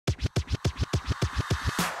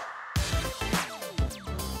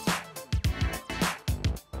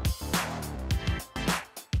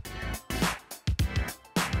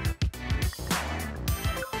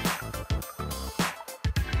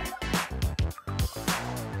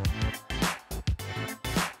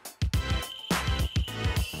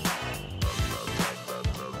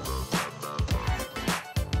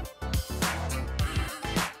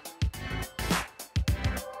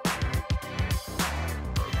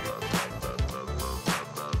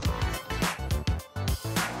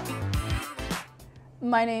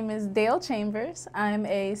My name is Dail Chambers. I'm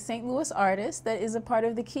a St. Louis artist that is a part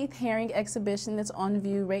of the Keith Haring exhibition that's on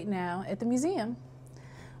view right now at the museum.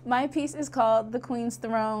 My piece is called The Queen's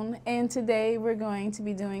Throne, and today we're going to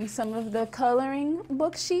be doing some of the coloring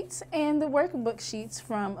book sheets and the workbook sheets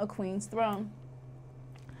from A Queen's Throne.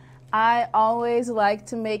 I always like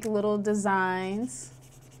to make little designs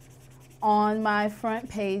on my front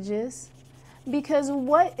pages because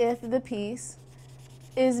what if the piece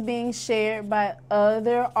is being shared by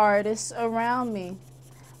other artists around me?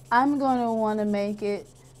 I'm going to want to make it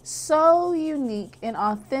so unique and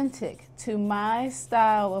authentic to my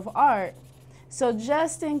style of art. So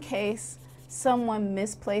just in case someone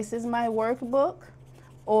misplaces my workbook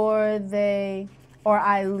or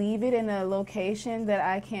I leave it in a location that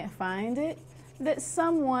I can't find it, that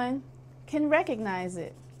someone can recognize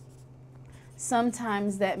it.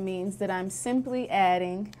 Sometimes that means that I'm simply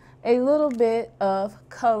adding a little bit of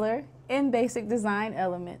color and basic design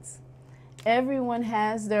elements. Everyone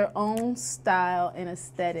has their own style and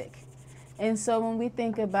aesthetic. And so when we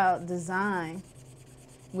think about design,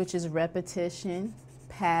 which is repetition,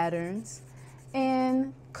 patterns,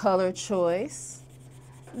 and color choice,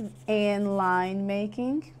 and line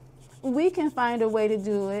making, we can find a way to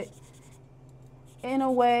do it in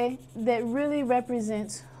a way that really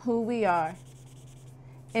represents who we are.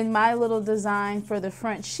 In my little design for the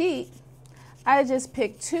front sheet, I just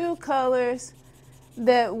picked two colors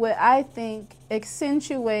that would, I think,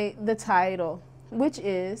 accentuate the title, which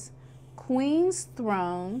is Queen's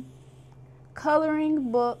Throne, Coloring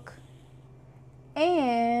Book,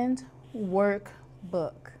 and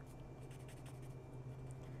Workbook.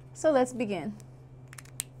 So let's begin.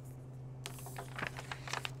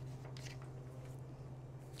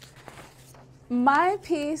 My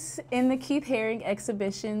piece in the Keith Haring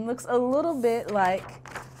exhibition looks a little bit like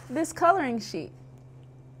this coloring sheet.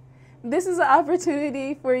 This is an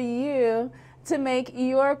opportunity for you to make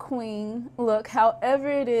your queen look however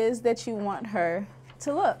it is that you want her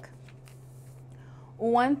to look.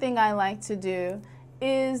 One thing I like to do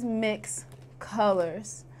is mix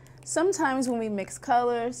colors. Sometimes when we mix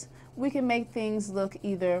colors, we can make things look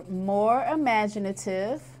either more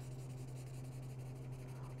imaginative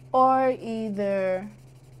or either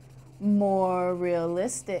more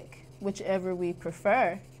realistic, whichever we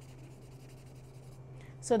prefer.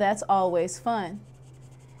 So that's always fun.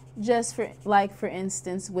 Just for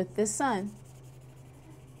instance, with the sun.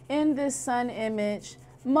 In this sun image,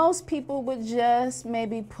 most people would just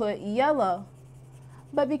maybe put yellow.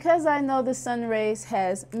 But because I know the sun rays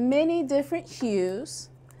has many different hues,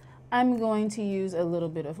 I'm going to use a little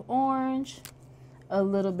bit of orange, a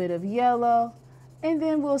little bit of yellow, and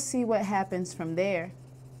then we'll see what happens from there.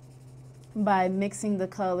 By mixing the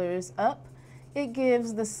colors up, it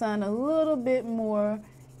gives the sun a little bit more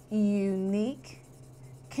unique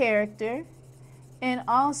character and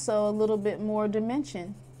also a little bit more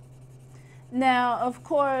dimension. Now, of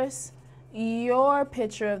course, your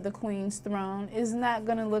picture of the Queen's Throne is not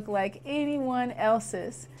going to look like anyone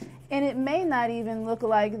else's, and it may not even look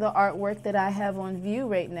like the artwork that I have on view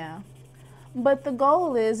right now. But the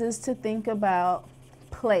goal is to think about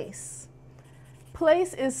place.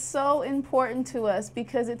 Place is so important to us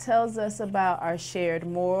because it tells us about our shared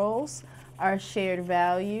morals, our shared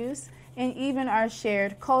values, and even our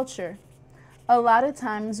shared culture. A lot of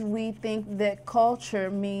times we think that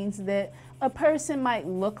culture means that a person might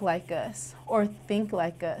look like us or think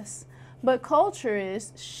like us. But culture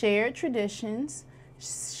is shared traditions,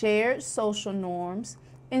 shared social norms,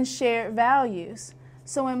 and shared values.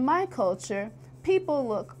 So in my culture, people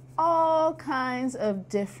look all kinds of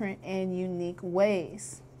different and unique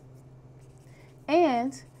ways.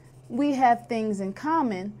 And we have things in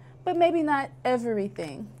common, but maybe not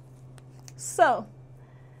everything. So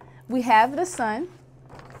we have the sun.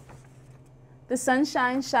 The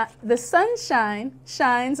sunshine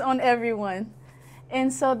shines on everyone.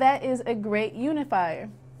 And so that is a great unifier.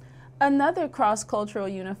 Another cross-cultural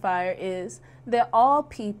unifier is that all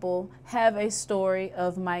people have a story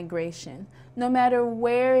of migration, no matter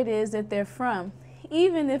where it is that they're from,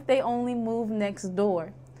 even if they only move next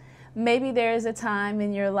door. Maybe there is a time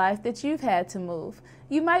in your life that you've had to move.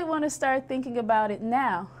 You might want to start thinking about it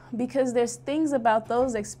now because there's things about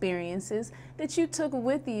those experiences that you took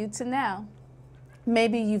with you to now.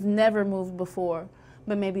 Maybe you've never moved before,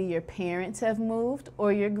 but maybe your parents have moved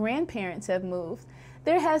or your grandparents have moved.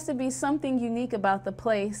 There has to be something unique about the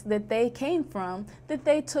place that they came from that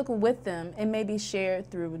they took with them and maybe shared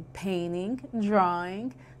through painting,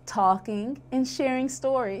 drawing, talking, and sharing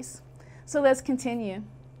stories. So let's continue.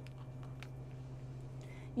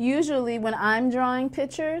 Usually when I'm drawing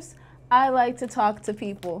pictures, I like to talk to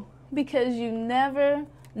people because you never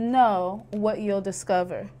know what you'll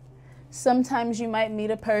discover. Sometimes you might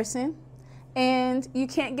meet a person and you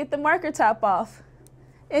can't get the marker top off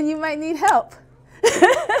and you might need help.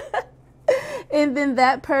 And then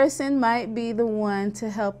that person might be the one to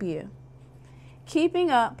help you. Keeping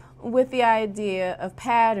up with the idea of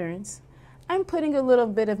patterns, I'm putting a little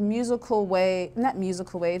bit of a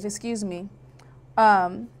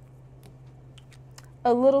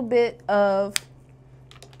little bit of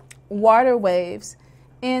water waves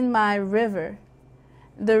in my river.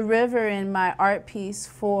 The river in my art piece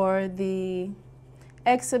for the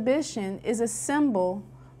exhibition is a symbol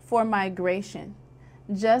for migration.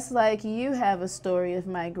 Just like you have a story of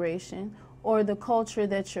migration, or the culture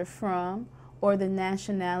that you're from, or the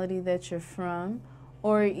nationality that you're from,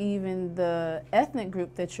 or even the ethnic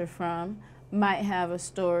group that you're from might have a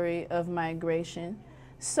story of migration,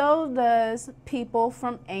 so does people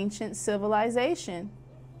from ancient civilization.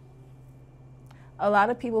 A lot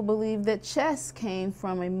of people believe that chess came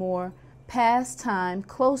from a more past time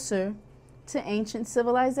closer to ancient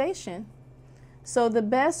civilization. So the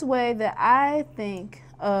best way that I think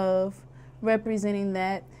of representing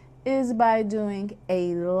that is by doing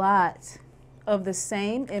a lot of the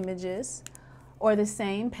same images or the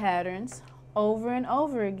same patterns over and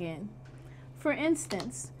over again. For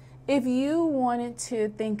instance, if you wanted to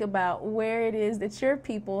think about where it is that your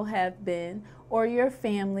people have been, or your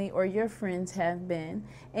family or your friends have been,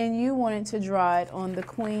 and you wanted to draw it on the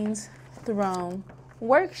Queen's Throne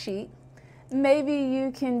worksheet, maybe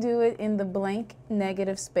you can do it in the blank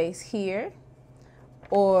negative space here,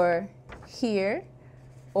 or here,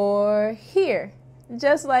 or here,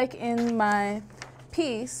 just like in my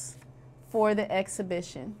piece for the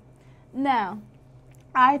exhibition. Now,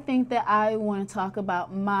 I think that I want to talk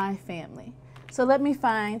about my family. So let me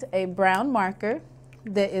find a brown marker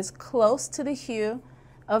that is close to the hue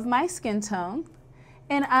of my skin tone,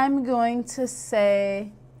 and I'm going to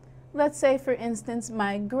say, let's say for instance,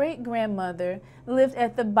 my great-grandmother lived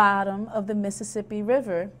at the bottom of the Mississippi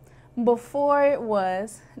River before it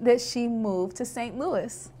was that she moved to St.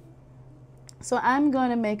 Louis. So I'm going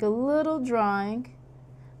to make a little drawing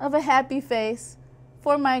of a happy face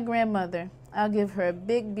for my grandmother. I'll give her a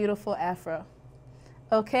big, beautiful afro.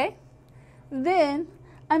 Okay? Then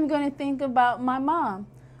I'm going to think about my mom,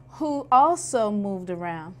 who also moved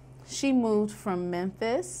around. She moved from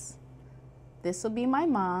Memphis. This will be my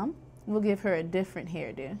mom. We'll give her a different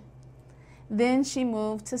hairdo. Then she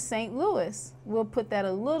moved to St. Louis. We'll put that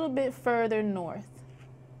a little bit further north.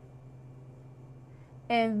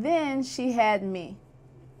 And then she had me.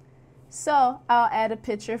 So I'll add a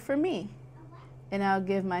picture for me. And I'll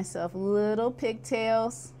give myself little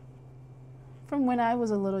pigtails from when I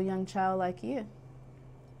was a little young child like you.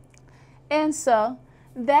 And so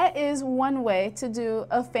that is one way to do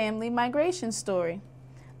a family migration story.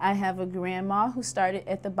 I have a grandma who started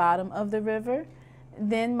at the bottom of the river.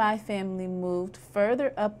 Then my family moved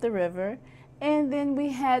further up the river. And then we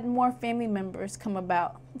had more family members come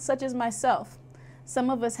about, such as myself. Some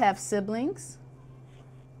of us have siblings.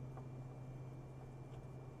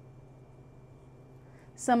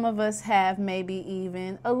 Some of us have maybe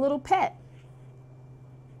even a little pet.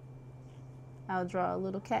 I'll draw a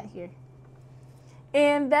little cat here.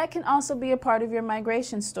 And that can also be a part of your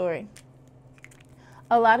migration story.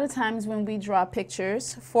 A lot of times when we draw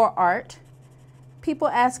pictures for art, people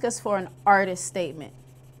ask us for an artist statement.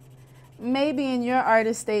 Maybe in your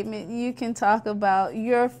artist statement, you can talk about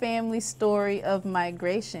your family story of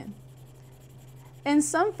migration. And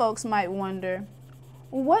some folks might wonder,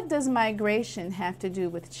 what does migration have to do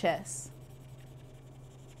with chess?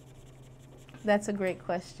 That's a great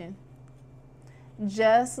question.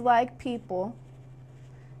 Just like people,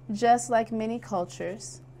 just like many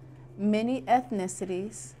cultures, many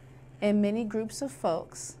ethnicities, and many groups of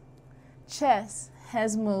folks, chess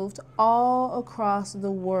has moved all across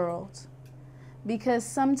the world. Because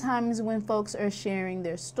sometimes when folks are sharing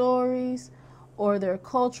their stories or their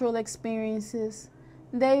cultural experiences,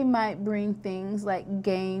 they might bring things like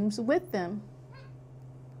games with them.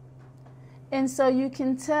 And so you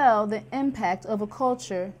can tell the impact of a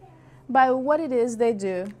culture by what it is they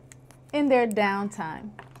do in their downtime.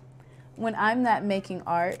 When I'm not making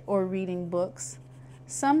art or reading books,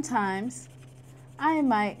 sometimes I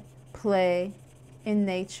might play in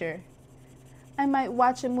nature. I might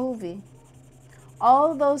watch a movie.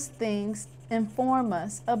 All those things inform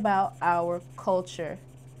us about our culture.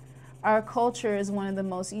 Our culture is one of the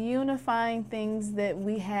most unifying things that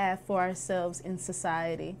we have for ourselves in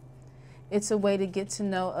society. It's a way to get to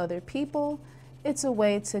know other people. It's a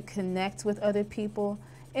way to connect with other people.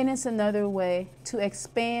 And it's another way to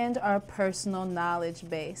expand our personal knowledge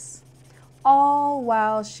base. all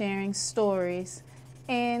while sharing stories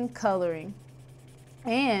and coloring.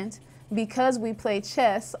 And because we play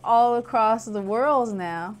chess all across the world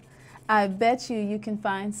now, I bet you can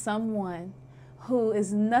find someone who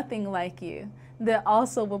is nothing like you that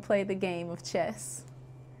also will play the game of chess.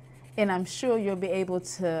 And I'm sure you'll be able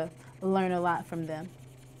to learn a lot from them.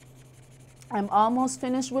 I'm almost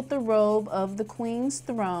finished with the robe of the Queen's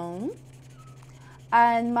throne.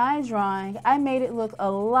 And my drawing, I made it look a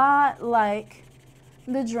lot like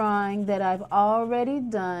the drawing that I've already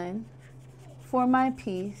done for my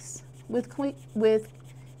piece with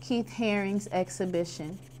Keith Haring's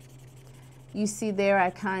exhibition. You see there, I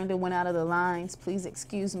kind of went out of the lines. Please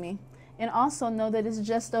excuse me. And also know that it's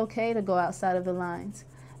just okay to go outside of the lines.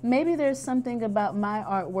 Maybe there's something about my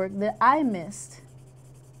artwork that I missed.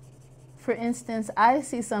 For instance, I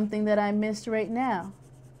see something that I missed right now.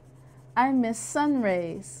 I miss sun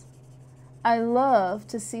rays. I love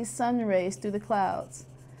to see sun rays through the clouds.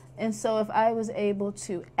 And so if I was able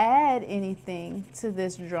to add anything to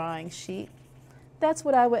this drawing sheet, that's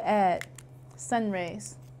what I would add, sun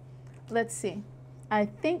rays. Let's see. I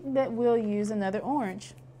think that we'll use another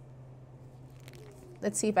orange.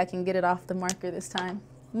 Let's see if I can get it off the marker this time.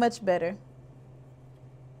 Much better.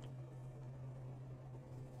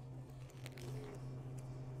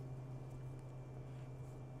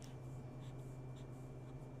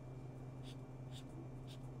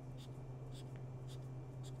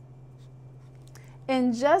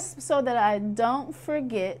 And just so that I don't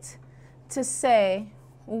forget to say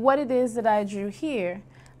what it is that I drew here,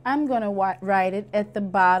 I'm going to write it at the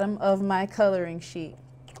bottom of my coloring sheet.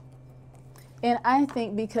 And I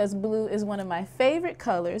think because blue is one of my favorite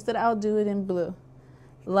colors that I'll do it in blue.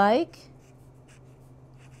 Like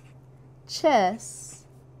chess,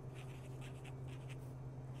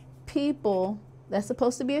 people, that's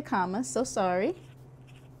supposed to be a comma, so sorry.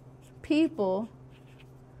 People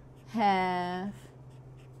have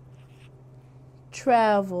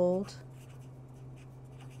traveled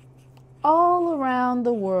all around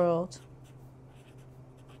the world.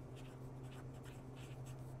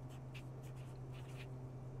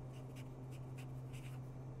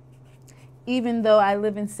 Even though I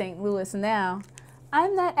live in St. Louis now,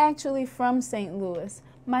 I'm not actually from St. Louis.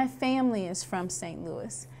 My family is from St.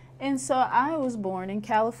 Louis. And so I was born in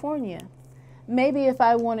California. Maybe if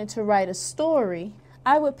I wanted to write a story,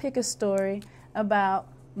 I would pick a story about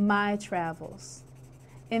my travels.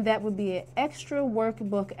 And that would be an extra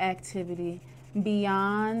workbook activity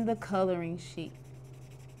beyond the coloring sheet.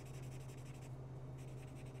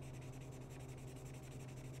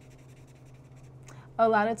 A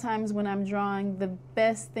lot of times when I'm drawing, the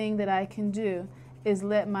best thing that I can do is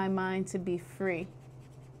let my mind to be free,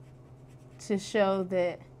 to show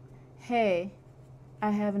that, hey, I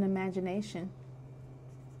have an imagination.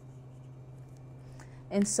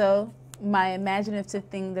 And so my imaginative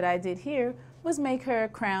thing that I did here was make her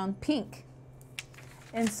crown pink.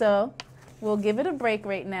 And so we'll give it a break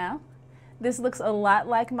right now. This looks a lot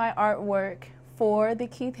like my artwork for the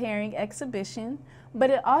Keith Haring exhibition, but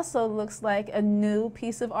it also looks like a new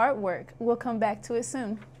piece of artwork. We'll come back to it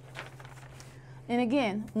soon. And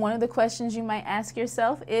again, one of the questions you might ask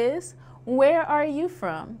yourself is, where are you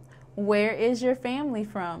from? Where is your family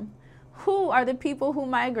from? Who are the people who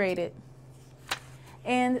migrated?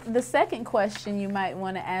 And the second question you might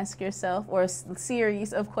want to ask yourself, or a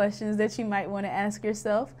series of questions that you might want to ask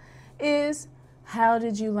yourself, is how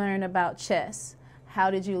did you learn about chess? How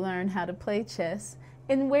did you learn how to play chess?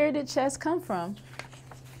 And where did chess come from?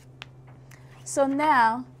 So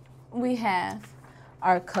now we have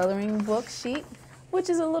our coloring book sheet, which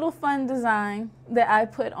is a little fun design that I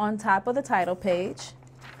put on top of the title page.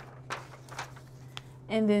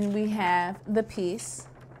 And then we have the piece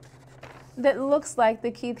that looks like the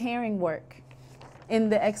Keith Haring work in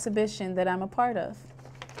the exhibition that I'm a part of.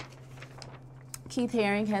 Keith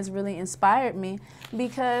Haring has really inspired me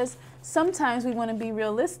because sometimes we want to be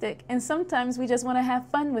realistic and sometimes we just want to have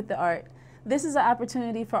fun with the art. This is an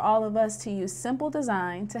opportunity for all of us to use simple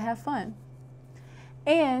design to have fun.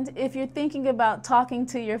 And if you're thinking about talking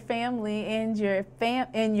to your family and your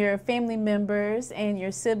family members and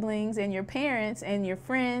your siblings and your parents and your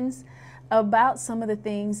friends about some of the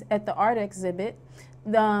things at the art exhibit,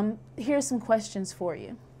 here's some questions for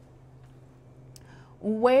you.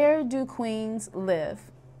 Where do queens live?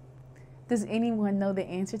 Does anyone know the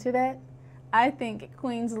answer to that? I think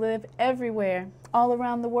queens live everywhere, all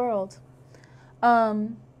around the world.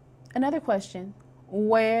 Another question,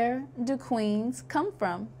 where do queens come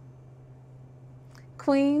from?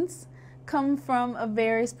 Queens come from a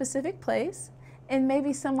very specific place, and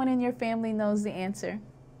maybe someone in your family knows the answer.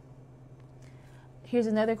 Here's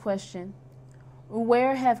another question.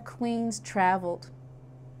 Where have queens traveled?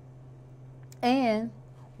 And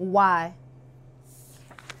why?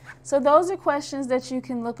 So those are questions that you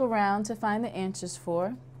can look around to find the answers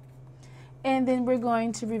for. And then we're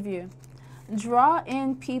going to review. Draw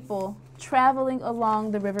in people traveling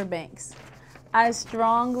along the riverbanks. I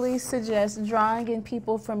strongly suggest drawing in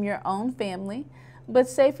people from your own family, but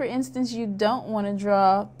say for instance you don't want to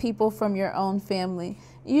draw people from your own family.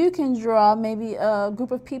 You can draw maybe a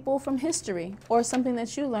group of people from history or something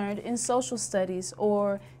that you learned in social studies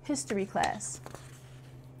or history class.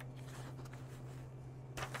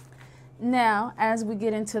 Now, as we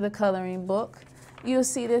get into the coloring book, you'll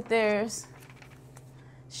see that there's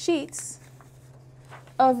sheets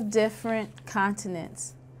of different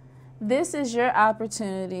continents. This is your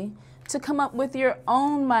opportunity to come up with your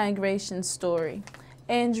own migration story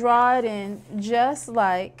and draw it in just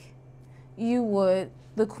like you would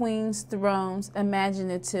the Queen's Throne's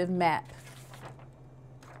imaginative map.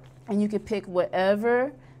 And you could pick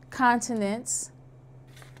whatever continents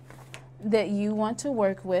that you want to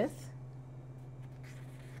work with,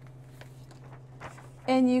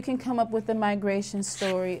 and you can come up with a migration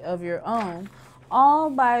story of your own, all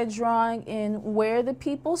by drawing in where the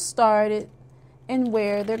people started and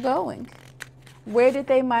where they're going. Where did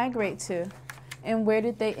they migrate to and where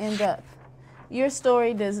did they end up? Your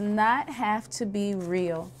story does not have to be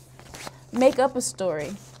real. Make up a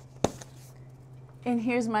story. And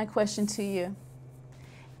here's my question to you.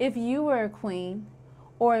 If you were a queen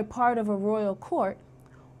or a part of a royal court,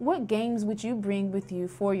 what games would you bring with you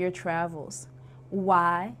for your travels?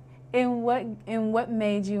 Why? And what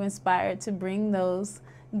made you inspired to bring those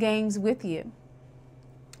games with you?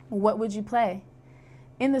 What would you play?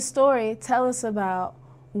 In the story, tell us about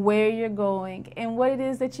where you're going and what it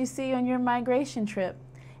is that you see on your migration trip.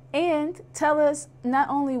 And tell us not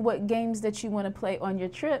only what games that you want to play on your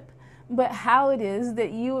trip, but how it is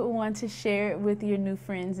that you would want to share it with your new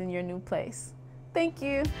friends in your new place. Thank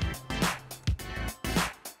you.